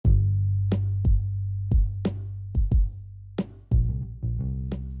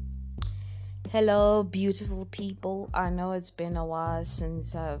Hello, beautiful people. I know it's been a while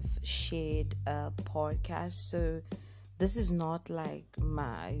since I've shared a podcast, so this is not like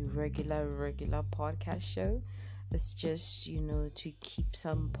my regular podcast show. It's just, to keep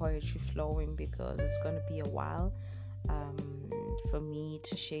some poetry flowing because it's going to be a while um, for me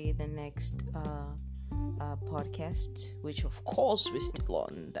to share the next podcast, which of course we're still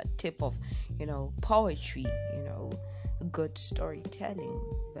on that tip of, poetry, good storytelling.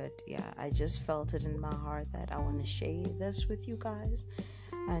 But yeah, I just felt it in my heart that I want to share this with you guys,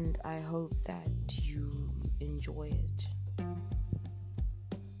 and I hope that you enjoy it.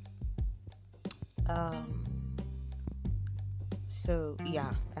 Um, so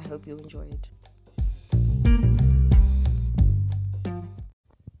yeah, I hope you enjoy it.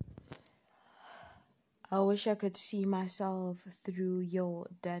 I wish I could see myself through your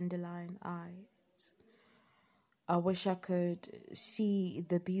dandelion eyes. I wish I could see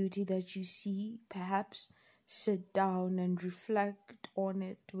the beauty that you see, perhaps sit down and reflect on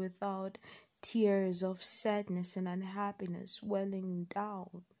it without tears of sadness and unhappiness welling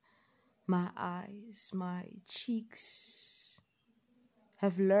down my eyes. My cheeks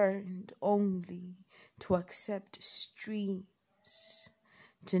have learned only to accept streams,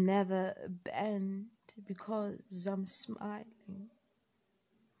 to never bend because I'm smiling.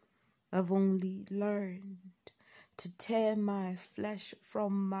 I've only learned to tear my flesh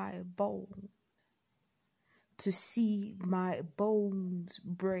from my bone, to see my bones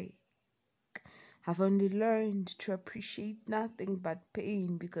break. I've only learned to appreciate nothing but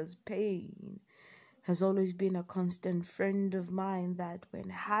pain because pain has always been a constant friend of mine, that when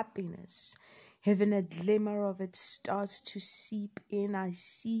happiness, even a glimmer of it, starts to seep in, I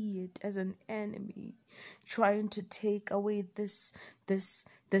see it as an enemy trying to take away this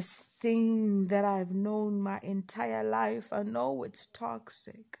thing that I've known my entire life. I know it's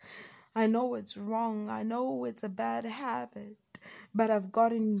toxic. I know it's wrong. I know it's a bad habit, but I've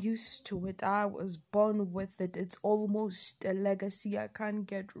gotten used to it. I was born with it. It's almost a legacy I can't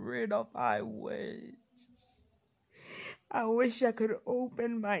get rid of. I wish I could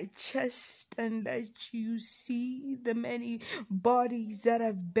open my chest and let you see the many bodies that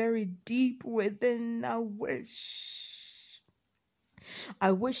I've buried deep within. I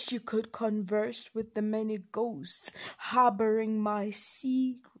wish you could converse with the many ghosts harboring my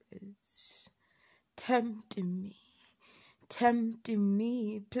secrets, tempting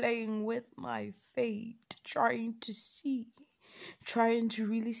me, playing with my fate, trying to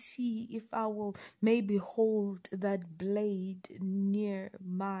really see if I will maybe hold that blade near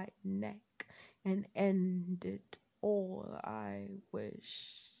my neck and end it all. I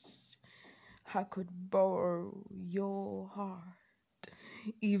wish I could borrow your heart,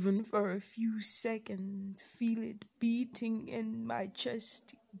 even for a few seconds, feel it beating in my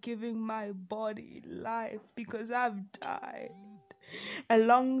chest, giving my body life, because I've died a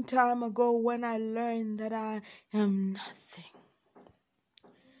long time ago when I learned that I am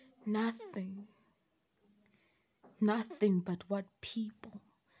nothing, nothing but what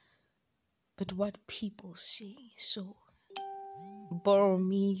people see. So borrow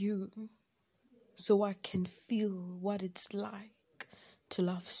me you, so I can feel what it's like to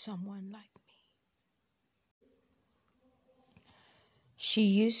love someone like me. She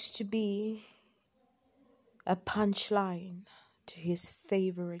used to be a punchline to his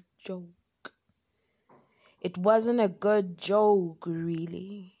favorite joke. It wasn't a good joke,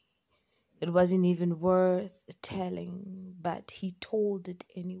 really. It wasn't even worth telling, but he told it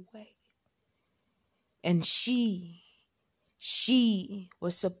anyway. And she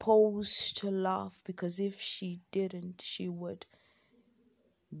was supposed to laugh, because if she didn't, she would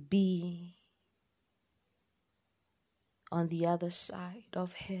be on the other side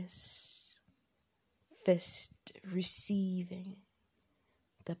of his fist, receiving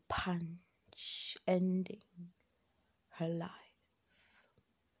the punch, ending her life.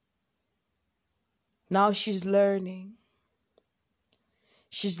 Now she's learning.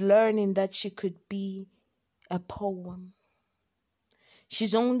 She's learning that she could be a poem.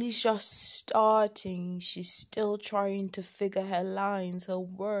 She's only just starting. She's still trying to figure her lines, her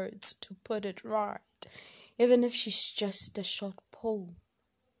words, to put it right. Even if she's just a short poem,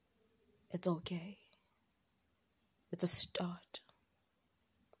 it's okay. It's a start.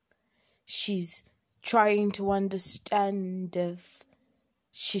 She's trying to understand if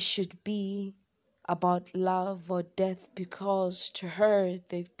she should be about love or death, because to her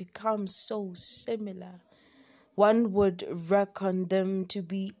they've become so similar. One would reckon them to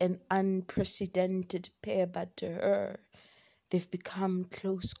be an unprecedented pair, but to her they've become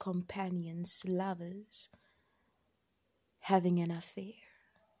close companions, lovers, having an affair.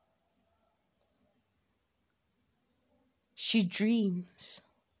 She dreams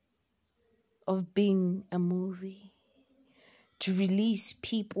of being a movie, to release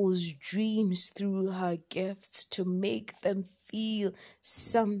people's dreams through her gifts, to make them feel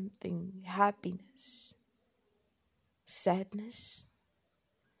something, happiness, sadness,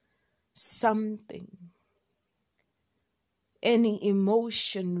 something, any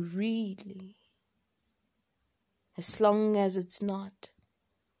emotion really, as long as it's not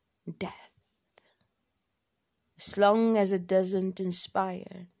death, as long as it doesn't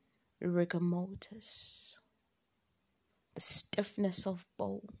inspire rigor mortis, the stiffness of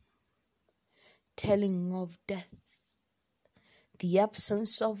bone, telling of death, the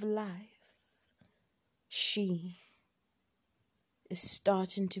absence of life. She is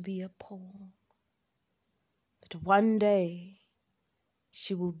starting to be a poem, but one day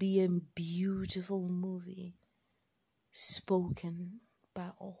she will be a beautiful movie spoken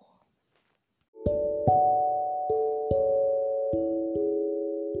by all.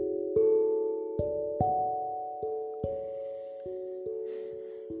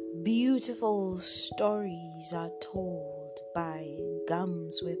 Beautiful stories are told by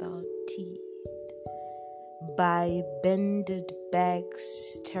gums without teeth, by bended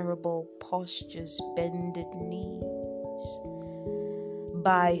backs, terrible postures, bended knees,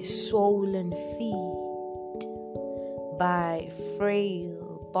 by swollen feet, by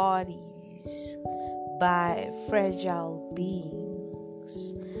frail bodies, by fragile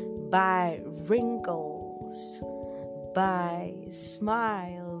beings, by wrinkles, by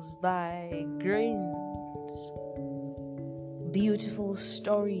smiles, by grins. Beautiful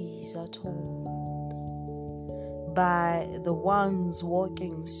stories are told by the ones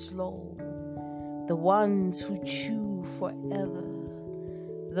walking slow, the ones who chew forever,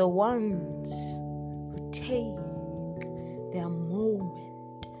 the ones who take their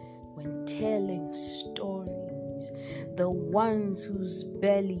moment when telling stories, the ones whose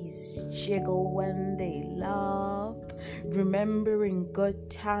bellies jiggle when they laugh, remembering good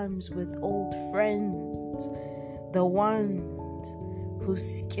times with old friends, the ones whose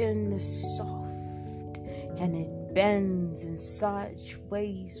skin is soft and it bends in such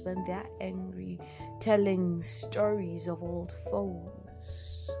ways when they're angry, telling stories of old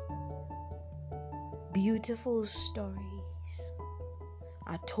foes. Beautiful stories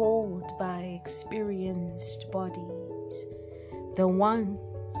are told by experienced bodies, the ones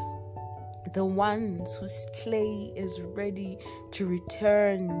whose clay is ready to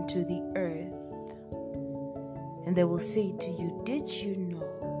return to the earth. And they will say to you, did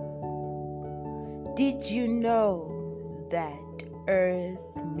you know that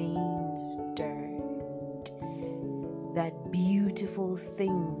earth means dirt? That beautiful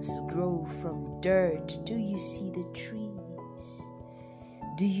things grow from dirt. Do you see the trees?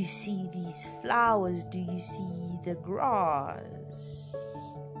 Do you see these flowers? Do you see the grass?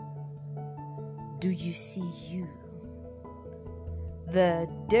 Do you see you? The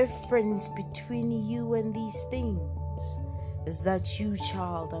difference between you and these things is that you,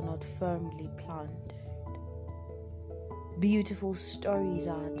 child, are not firmly planted. Beautiful stories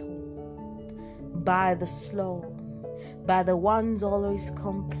are told by the slow, by the ones always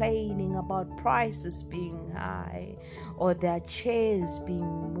complaining about prices being high, or their chairs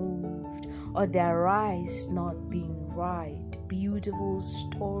being moved, or their rice not being right. Beautiful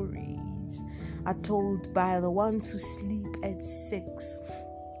stories are told by the ones who sleep at 6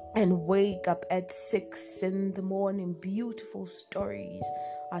 and wake up at 6 in the morning. Beautiful stories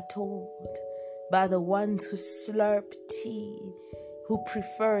are told by the ones who slurp tea, who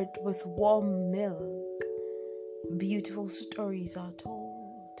prefer it with warm milk. Beautiful stories are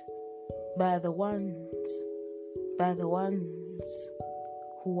told by the ones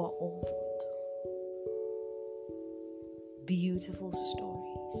who are old. Beautiful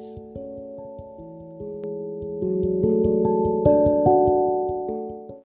stories.